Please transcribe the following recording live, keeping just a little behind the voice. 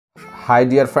Hi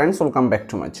dear friends, welcome back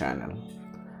to my channel.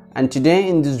 And today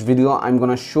in this video I'm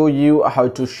gonna show you how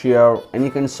to share any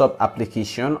kinds of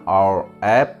application or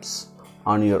apps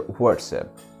on your WhatsApp.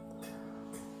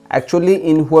 Actually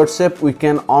in WhatsApp we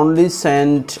can only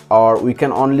send or we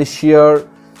can only share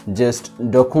just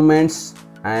documents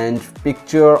and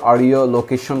picture, audio,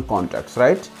 location, contacts,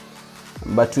 right?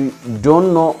 But we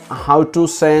don't know how to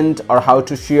send or how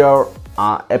to share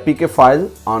APK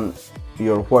file on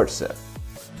your WhatsApp.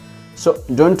 So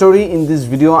don't worry, in this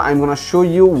video I'm gonna show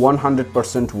you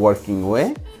 100% working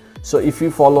way. So if you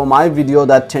follow my video,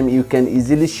 that time you can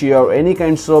easily share any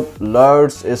kinds of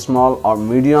large, small or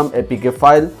medium APK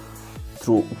file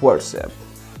through WhatsApp.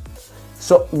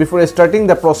 So before starting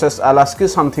the process, I'll ask you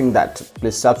something, that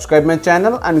please subscribe my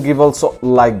channel and give also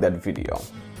like that video.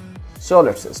 So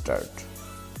let's start.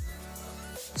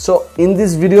 So in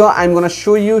this video I'm gonna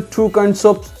show you two kinds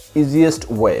of easiest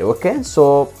way. Okay,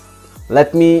 so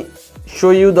let me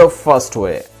show you the first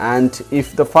way, and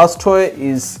if the first way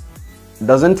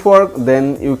doesn't work,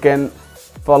 then you can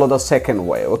follow the second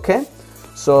way. Okay,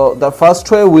 so the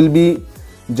first way will be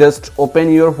just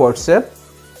open your WhatsApp,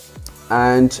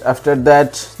 and after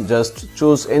that just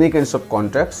choose any kinds of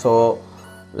contact. So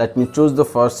let me choose the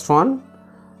first one,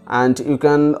 and you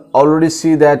can already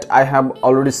see that I have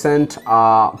already sent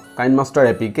a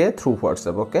KineMaster APK through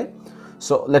WhatsApp. Okay,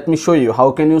 so let me show you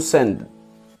how can you send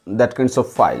that kinds of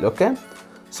file. Okay,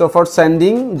 so for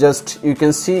sending, just you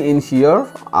can see in here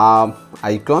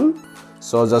icon,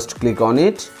 so just click on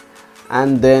it,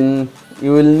 and then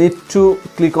you will need to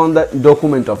click on the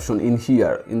document option in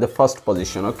here in the first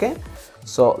position. Okay,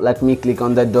 so let me click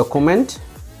on that document,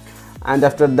 and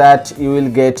after that you will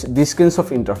get this kinds of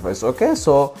interface. Okay,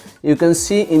 so you can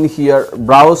see in here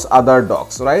browse other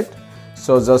docs, right?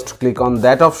 So just click on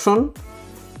that option,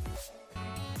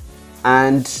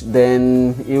 and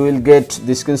then you will get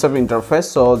this kinds of interface.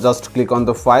 So just click on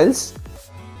the files,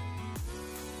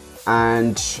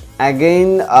 and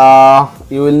again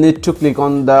you will need to click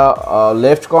on the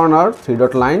left corner three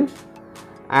dot line,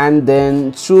 and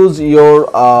then choose your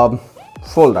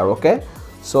folder. Okay,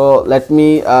 so let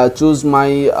me choose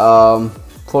my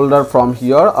folder from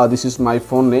here. This is my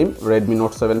phone name, Redmi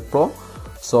Note 7 Pro.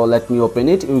 So let me open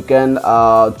it. You can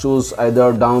choose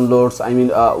either downloads,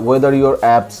 whether your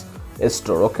apps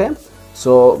store. Okay,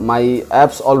 so my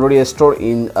apps already stored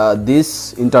in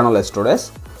this internal storage.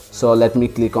 So let me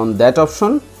click on that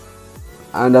option,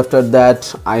 and after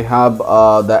that I have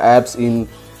the apps in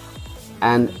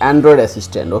an Android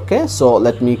assistant. Okay, so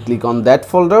let me click on that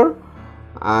folder,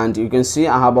 and you can see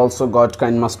I have also got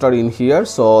KineMaster in here.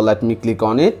 So let me click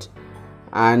on it,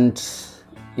 and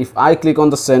if I click on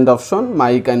the send option,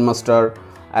 my KineMaster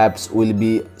apps will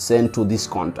be sent to this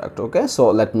contact. Okay,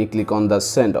 so let me click on the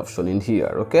send option in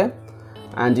here. Okay,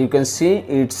 and you can see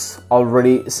it's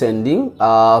already sending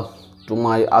to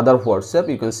my other WhatsApp.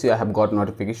 You can see I have got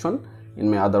notification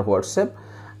in my other WhatsApp,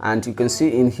 and you can see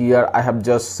in here I have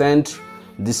just sent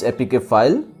this APK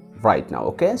file right now.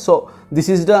 Okay, so this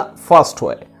is the first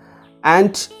way.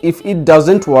 And if it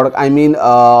doesn't work,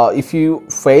 if you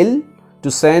fail to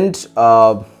send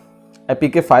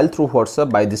APK file through WhatsApp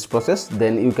by this process,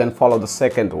 then you can follow the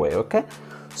second way. Okay,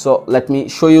 so let me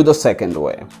show you the second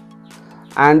way.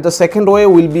 And the second way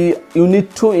will be, you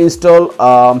need to install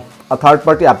a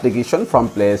third-party application from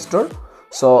Play Store.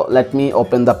 So let me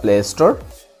open the Play Store,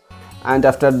 and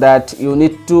after that you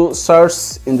need to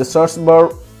search in the search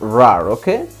bar RAR.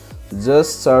 Okay,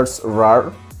 just search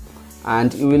RAR,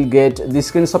 and you will get this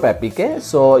kinds of APK.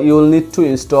 So you will need to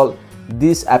install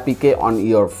this APK on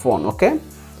your phone. Okay,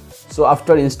 so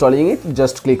after installing it,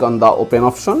 just click on the open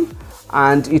option,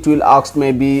 and it will ask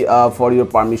maybe for your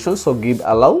permission, so give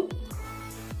allow.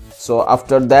 So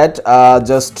after that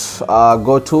just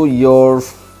go to your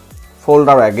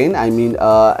folder again,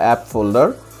 app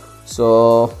folder.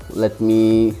 So let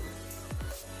me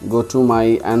go to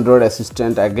my Android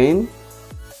assistant again.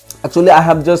 Actually I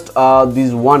have just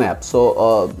this one app,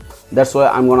 so that's why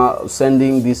I'm gonna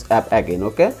sending this app again.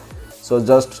 Okay, so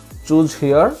just choose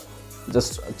here,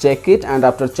 just check it, and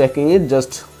after checking it,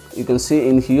 just you can see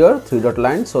in here three dot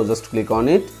line. So just click on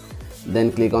it,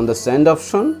 then click on the send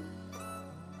option,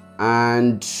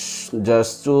 and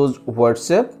just choose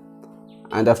WhatsApp,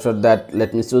 and after that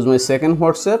let me choose my second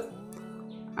WhatsApp,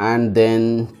 and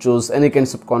then choose any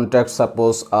kinds of contact.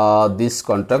 Suppose this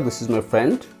contact, this is my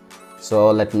friend, so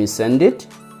let me send it,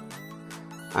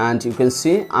 and you can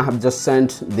see I have just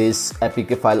sent this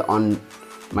APK file on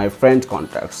my friend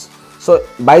contacts. So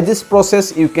by this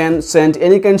process you can send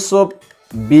any kinds of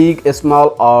big,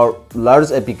 small or large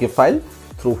APK file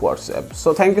through WhatsApp.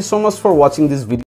 So thank you so much for watching this video.